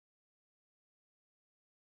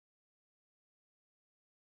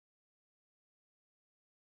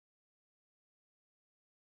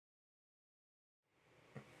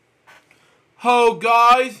Hello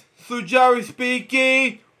guys, Sue Jerry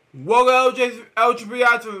speaking. Welcome to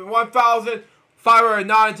LJPCBM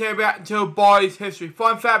 1509 reacting to Barney's History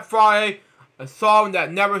Fun Fact Friday, a song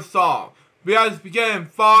that never sung. We have to begin in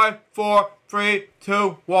 5, 4, 3,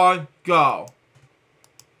 2, 1, go.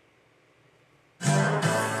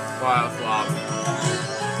 Wow, that's loud.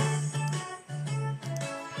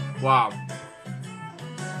 Wow.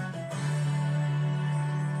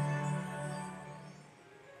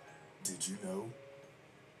 Did you know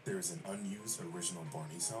there is an unused original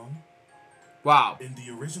Barney song? Wow. In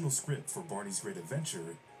the original script for Barney's Great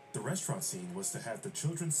Adventure, the restaurant scene was to have the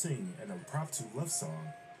children sing an impromptu love song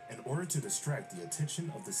in order to distract the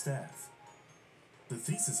attention of the staff. The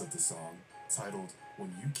thesis of the song, titled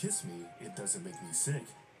 "When You Kiss Me, It Doesn't Make Me Sick,"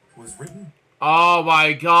 was written Oh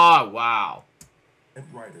my god, wow. by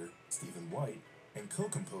writer Stephen White and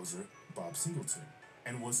co-composer Bob Singleton,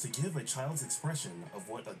 and was to give a child's expression of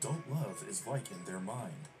what adult love is like in their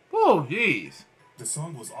mind. Oh, jeez. The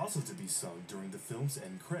song was also to be sung during the film's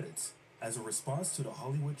end credits, as a response to the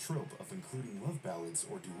Hollywood trope of including love ballads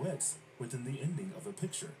or duets within the ending of a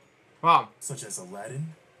picture, Wow. such as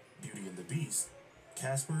Aladdin, Beauty and the Beast,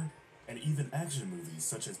 Casper, and even action movies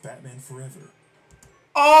such as Batman Forever.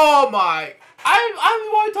 Oh my. I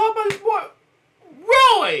want to talk about this more.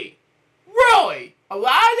 Really? Really?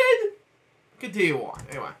 Aladdin? Continue on.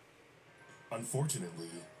 Anyway. Unfortunately,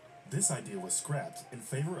 this idea was scrapped in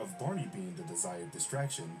favor of Barney being the desired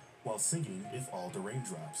distraction while singing If All the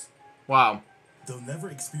Raindrops. Wow. Though never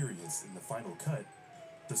experienced in the final cut,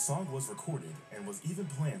 the song was recorded and was even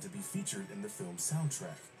planned to be featured in the film's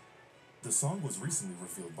soundtrack. The song was recently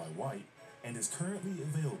revealed by White and is currently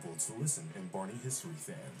available to listen in Barney history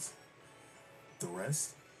fans. The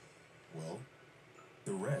rest? Well,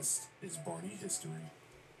 the rest is Barney history.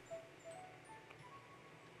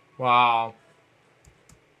 Wow.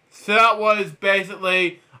 So that was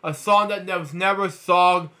basically a song that was never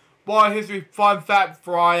sung. Barney History Fun Fact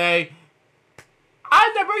Friday.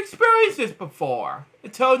 I never experienced this before.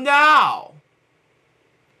 Until now.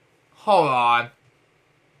 Hold on.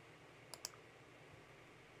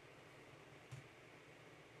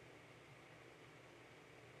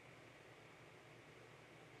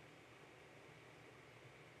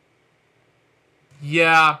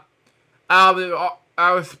 Yeah. I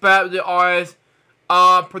respect the artist,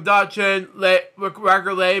 production,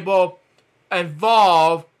 record label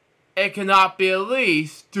involved. It cannot be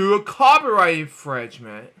released due to copyright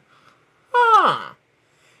infringement. Huh.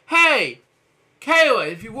 Hey, Kayla,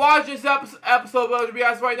 if you watch this episode of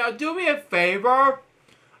LJPCBM right now, do me a favor.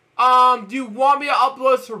 Do you want me to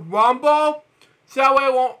upload this to Rumble? So that way I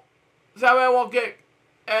won't get,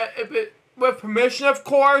 with permission, of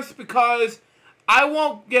course, because I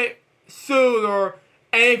won't get sued or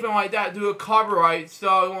anything like that due to copyright. So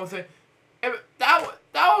I won't say that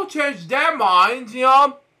will change their minds, you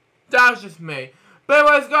know. That's just me. But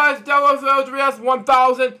anyways, guys, that was LJPCBM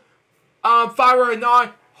 1509.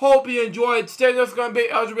 Hope you enjoyed. Stay tuned. It's gonna be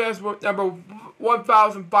LJPCBM number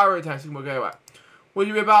 1510. Anyway, will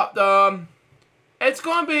you be about it's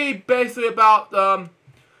gonna be basically about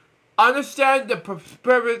understand the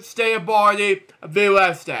present state of Barney of the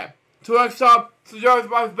last day. Till next time, so Joe's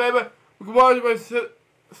my baby. We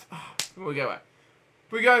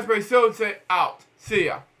guys very soon. Say out. See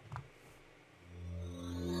ya.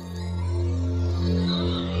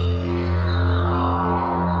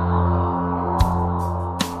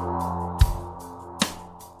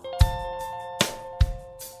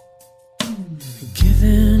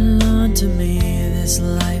 Given unto me this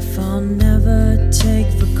life I'll never take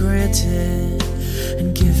for granted,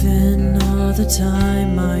 and given all the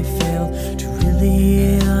time I failed to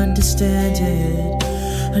really understand it,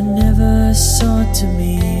 I never sought to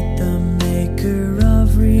meet the maker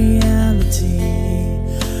of reality,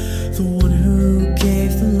 the one who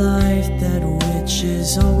gave the life that which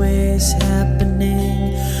is always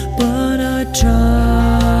happening, but I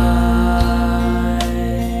tried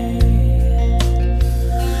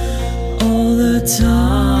all the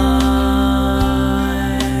time.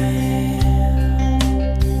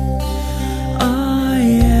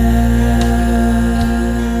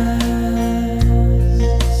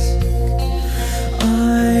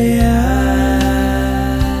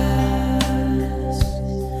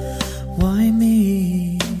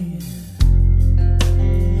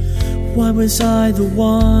 Why was I the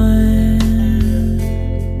one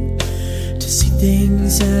to see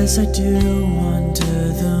things as I do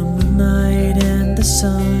under the moonlight and the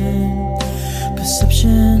sun?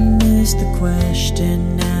 Perception is the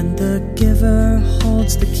question and the giver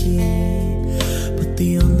holds the key, but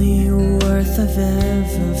the only worth I've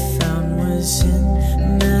ever found was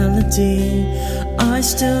in melody. melody, I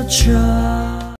still try.